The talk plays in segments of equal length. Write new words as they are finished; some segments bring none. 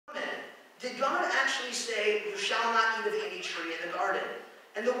did God actually say, you shall not eat of any tree in the garden?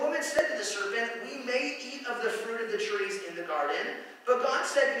 And the woman said to the serpent, we may eat of the fruit of the trees in the garden, but God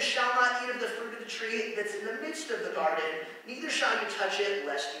said, you shall not eat of the fruit of the tree that's in the midst of the garden, neither shall you touch it,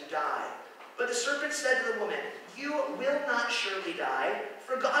 lest you die. But the serpent said to the woman, you will not surely die,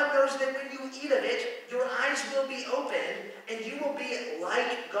 for God knows that when you eat of it, your eyes will be opened, and you will be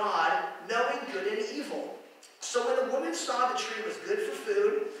like God, knowing good and evil. So when the woman saw the tree was good for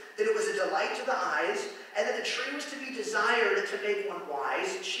food, that it was a delight to the eyes, and that the tree was to be desired to make one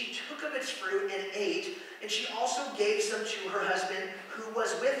wise, she took of its fruit and ate, and she also gave some to her husband who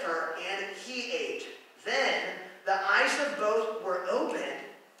was with her, and he ate. Then the eyes of both were opened,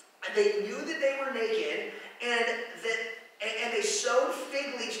 and they knew that they were naked, and they sewed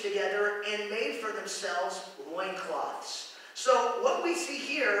fig leaves together and made for themselves loincloths. So what we see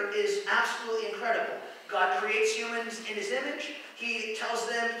here is absolutely incredible. God creates humans in his image. He tells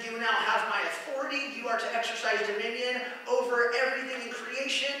them, you now have my authority. You are to exercise dominion over everything in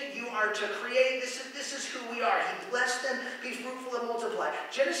creation. You are to create. This is who we are. He blessed them. Be fruitful and multiply.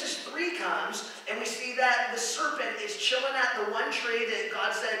 Genesis 3 comes, and we see that the serpent is chilling at the one tree that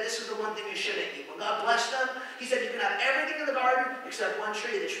God said, this is the one thing you shouldn't eat. When God blessed them, he said, you can have everything in the garden except one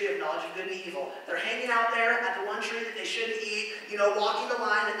tree, the tree of knowledge of good and evil. They're hanging out there at the one tree that they shouldn't eat, walking the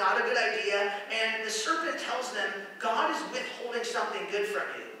line, and not a good idea. And the serpent tells them, God is withholding something good from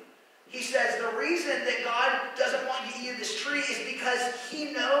you. He says the reason that God doesn't want you to eat of this tree is because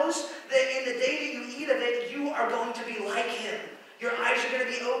he knows that in the day that you eat of it, you are going to be like him. Your eyes are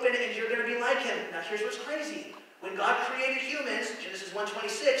going to be open and you're going to be like him. Now here's what's crazy. When God created humans, Genesis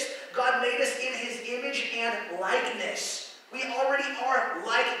 1:26, God made us in his image and likeness. We already are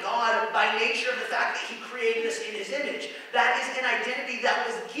like God by nature of the fact that he created us in his image. That is an identity that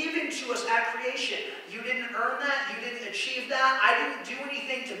was given to us at creation. You didn't earn that. You didn't achieve that. I didn't do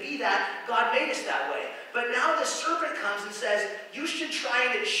anything to be that. God made us that way. But now the serpent comes and says, you should try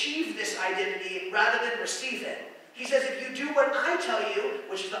and achieve this identity rather than receive it. He says, if you do what I tell you,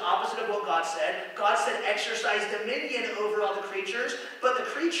 which is the opposite of what God said exercise dominion over all the creatures. But the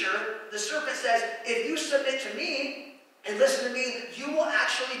creature, the serpent says, if you submit to me, and listen to me, you will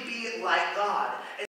actually be like God.